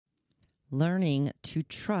learning to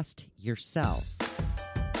trust yourself.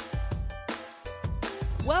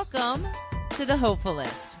 Welcome to the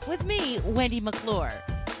Hopefulist with me, Wendy McClure.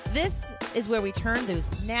 This is where we turn those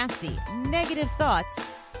nasty, negative thoughts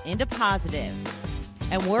into positive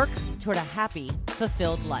and work toward a happy,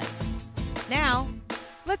 fulfilled life. Now,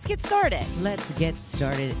 let's get started. Let's get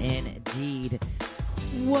started indeed.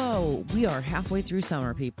 Whoa, we are halfway through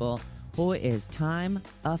summer, people. Boy, is time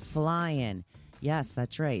a-flying. Yes,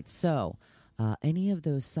 that's right. So, any of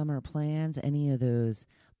those summer plans, any of those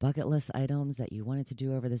bucket list items that you wanted to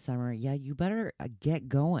do over the summer, you better get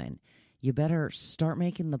going. You better start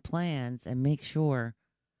making the plans and make sure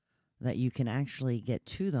that you can actually get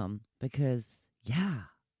to them because,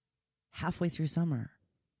 halfway through summer.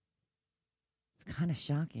 It's kind of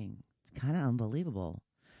shocking. It's kind of unbelievable.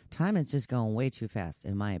 Time is just going way too fast,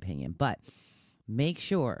 in my opinion. But make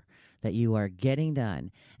sure that you are getting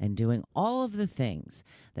done and doing all of the things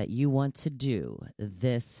that you want to do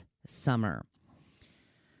this summer.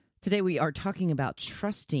 Today we are talking about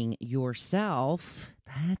trusting yourself.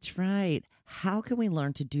 That's right. How can we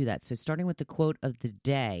learn to do that? So starting with the quote of the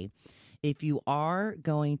day, if you are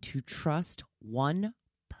going to trust one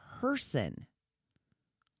person,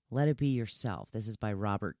 let it be yourself. This is by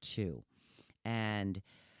Robert II. And,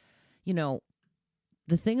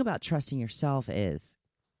 the thing about trusting yourself is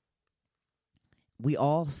we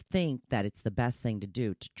all think that it's the best thing to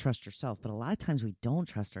do to trust yourself. But a lot of times we don't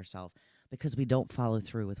trust ourselves because we don't follow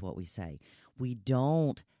through with what we say. We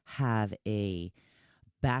don't have a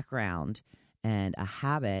background and a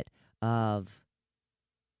habit of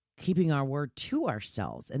keeping our word to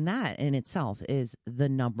ourselves. And that in itself is the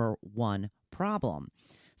number one problem.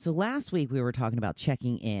 So last week we were talking about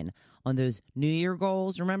checking in on those New Year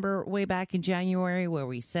goals. Remember way back in January where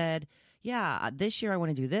we said, this year I want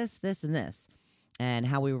to do this, this, and this, and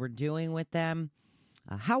how we were doing with them.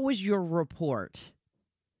 How was your report?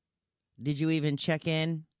 Did you even check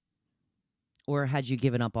in? Or had you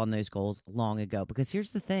given up on those goals long ago? Because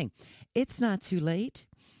here's the thing. It's not too late.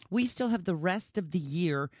 We still have the rest of the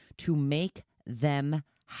year to make them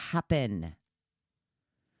happen.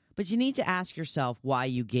 But you need to ask yourself why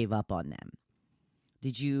you gave up on them.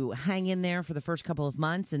 Did you hang in there for the first couple of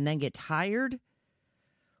months and then get tired?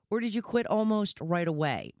 Or did you quit almost right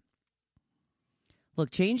away?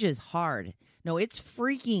 Look, change is hard. No, it's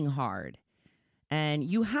freaking hard. And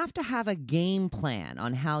you have to have a game plan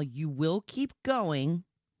on how you will keep going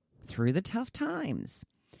through the tough times.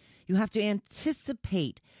 You have to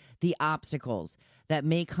anticipate the obstacles that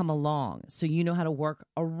may come along so you know how to work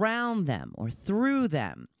around them or through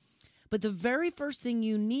them. But the very first thing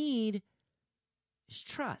you need is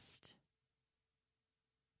trust.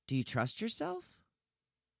 Do you trust yourself?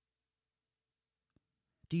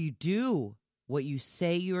 Do you do what you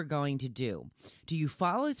say you are going to do? Do you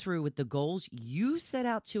follow through with the goals you set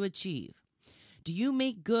out to achieve? Do you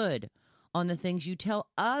make good on the things you tell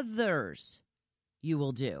others you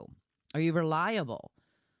will do? Are you reliable?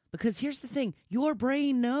 Because here's the thing, your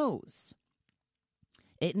brain knows.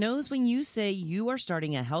 It knows when you say you are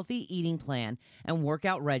starting a healthy eating plan and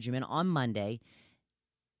workout regimen on Monday,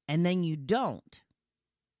 and then you don't.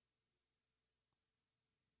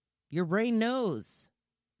 Your brain knows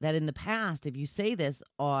that in the past, if you say this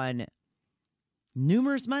on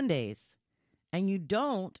numerous Mondays and you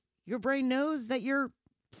don't, your brain knows that you're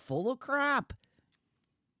full of crap.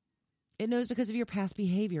 It knows because of your past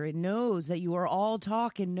behavior. It knows that you are all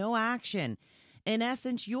talk and no action. In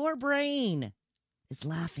essence, your brain is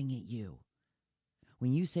laughing at you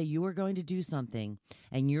when you say you are going to do something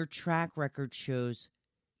and your track record shows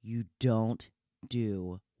you don't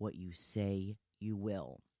do what you say you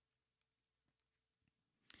will.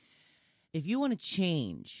 If you want to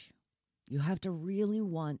change, you have to really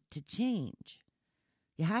want to change.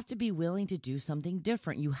 You have to be willing to do something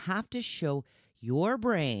different. You have to show your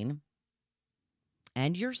brain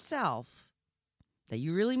and yourself that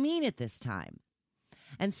you really mean it this time.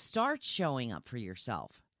 And start showing up for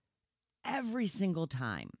yourself every single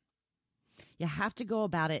time. You have to go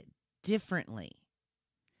about it differently.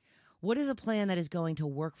 What is a plan that is going to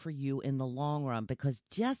work for you in the long run? Because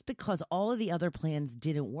just because all of the other plans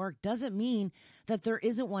didn't work doesn't mean that there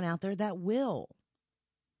isn't one out there that will.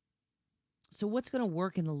 So what's going to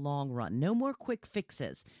work in the long run? No more quick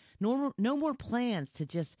fixes. No more plans to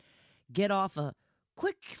just get off a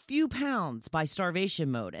quick few pounds by starvation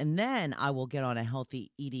mode, and then I will get on a healthy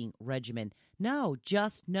eating regimen. No,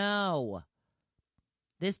 just no.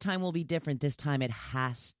 This time will be different. This time it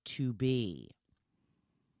has to be.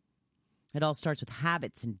 It all starts with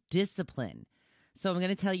habits and discipline. So I'm going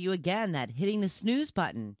to tell you again that hitting the snooze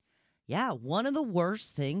button, one of the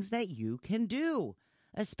worst things that you can do.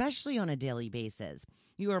 especially on a daily basis.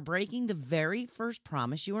 You are breaking the very first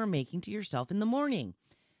promise you are making to yourself in the morning.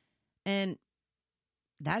 And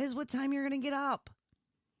that is what time you're going to get up.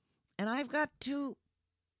 And I've got to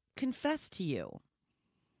confess to you,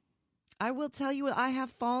 I will tell you, I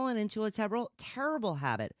have fallen into a terrible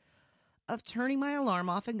habit of turning my alarm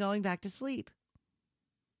off and going back to sleep.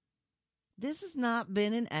 This has not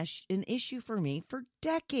been an issue for me for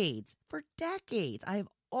decades. For decades. I have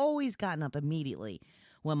always gotten up immediately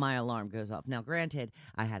when my alarm goes off. Now, granted,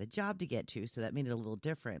 I had a job to get to, so that made it a little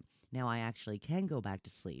different. Now I actually can go back to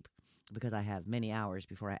sleep because I have many hours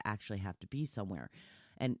before I actually have to be somewhere.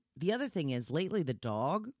 And the other thing is, lately the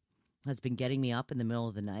dog has been getting me up in the middle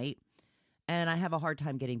of the night, and I have a hard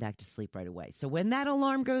time getting back to sleep right away. So when that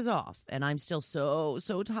alarm goes off and I'm still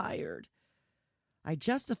so tired, I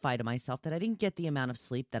justify to myself that I didn't get the amount of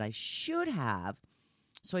sleep that I should have.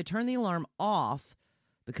 So I turn the alarm off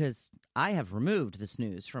because I have removed the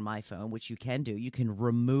snooze from my phone, which you can do. You can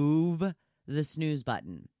remove the snooze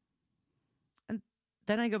button. And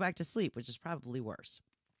then I go back to sleep, which is probably worse.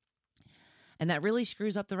 And that really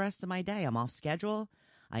screws up the rest of my day. I'm off schedule.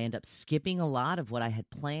 I end up skipping a lot of what I had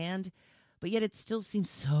planned, but yet it still seems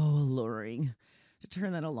so alluring to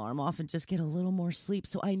turn that alarm off and just get a little more sleep.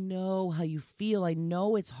 So I know how you feel. I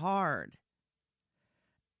know it's hard.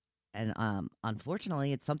 And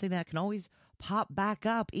unfortunately, it's something that can always pop back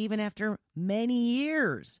up even after many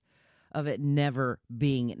years of it never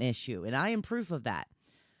being an issue. And I am proof of that.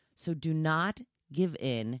 So do not give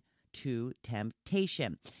in to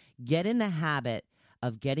temptation. Get in the habit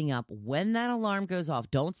of getting up when that alarm goes off.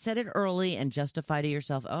 Don't set it early and justify to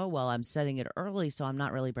yourself, oh, well, I'm setting it early, so I'm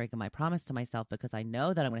not really breaking my promise to myself because I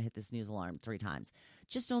know that I'm going to hit this snooze alarm 3 times.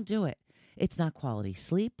 Just don't do it. It's not quality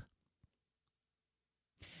sleep.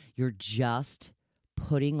 You're just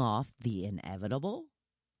putting off the inevitable.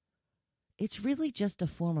 It's really just a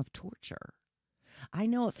form of torture. I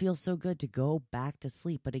know it feels so good to go back to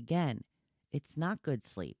sleep, but again, it's not good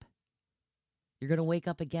sleep. You're going to wake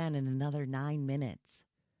up again in another 9 minutes.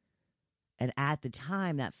 And at the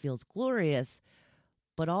time, that feels glorious.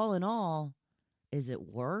 But all in all, is it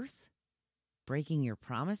worth breaking your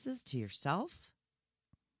promises to yourself?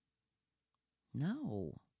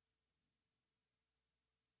 No.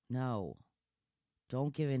 No.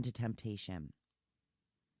 Don't give in to temptation.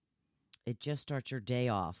 It just starts your day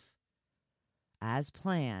off as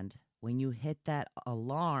planned when you hit that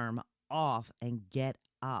alarm off and get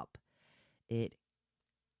up. It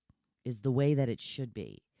is the way that it should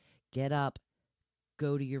be. Get up,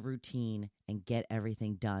 go to your routine, and get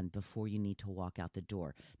everything done before you need to walk out the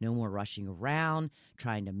door. No more rushing around,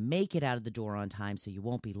 trying to make it out of the door on time so you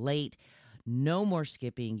won't be late. No more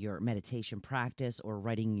skipping your meditation practice or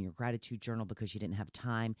writing in your gratitude journal because you didn't have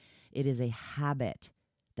time. It is a habit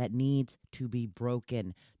that needs to be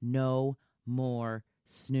broken. No more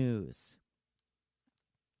snooze.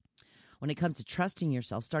 When it comes to trusting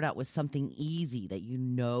yourself, start out with something easy that you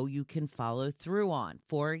know you can follow through on.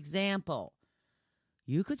 For example,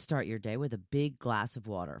 you could start your day with a big glass of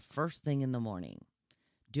water first thing in the morning.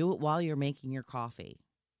 Do it while you're making your coffee,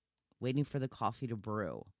 waiting for the coffee to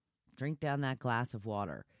brew. Drink down that glass of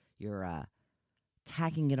water. You're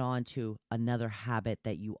tacking it on to another habit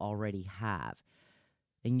that you already have.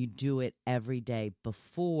 And you do it every day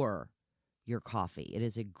before your coffee. It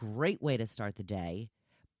is a great way to start the day,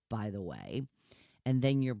 by the way. And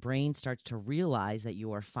then your brain starts to realize that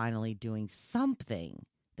you are finally doing something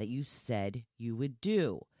that you said you would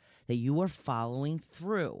do, that you are following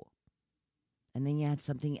through. And then you add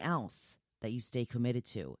something else that you stay committed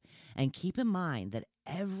to. And keep in mind that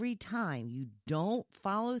every time you don't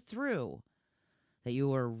follow through, that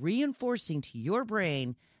you are reinforcing to your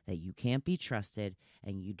brain that you can't be trusted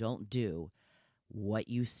and you don't do what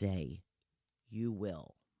you say you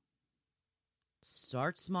will.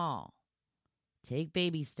 Start small. Take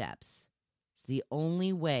baby steps. It's the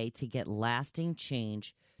only way to get lasting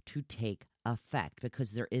change to take effect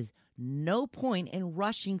because there is no point in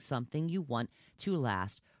rushing something you want to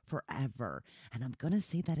last forever. And I'm going to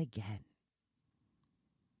say that again.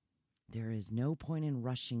 There is no point in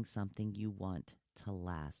rushing something you want to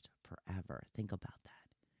last forever. Think about that.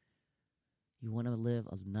 You want to live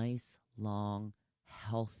a nice, long,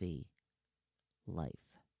 healthy life.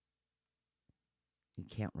 You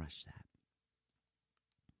can't rush that.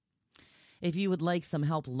 If you would like some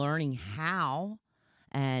help learning how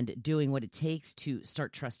and doing what it takes to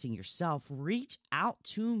start trusting yourself, reach out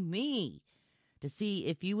to me to see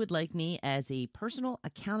if you would like me as a personal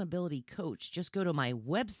accountability coach. Just go to my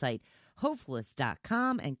website,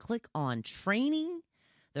 Hopefulist.com, and click on training.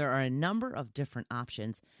 There are a number of different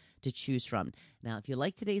options to choose from. Now, if you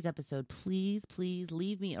like today's episode, please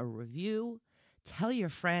leave me a review. Tell your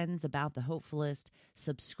friends about the Hopefulist.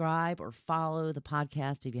 Subscribe or follow the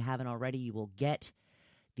podcast if you haven't already. You will get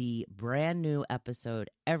the brand new episode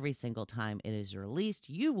every single time it is released.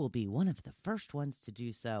 You will be one of the first ones to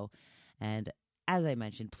do so. And as I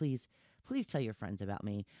mentioned, please tell your friends about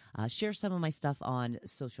me. Share some of my stuff on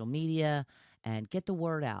social media and get the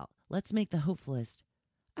word out. Let's make the Hopefulist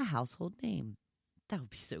a household name. That would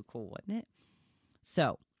be so cool, wouldn't it?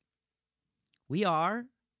 So, we are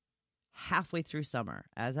halfway through summer.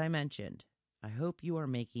 As I mentioned, I hope you are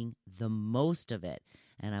making the most of it.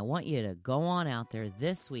 And I want you to go on out there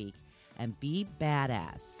this week and be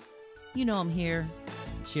badass. You know I'm here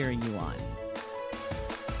cheering you on.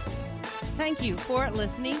 Thank you for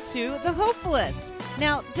listening to The Hopefulist.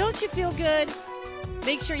 Now, don't you feel good?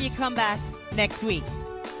 Make sure you come back next week.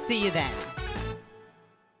 See you then.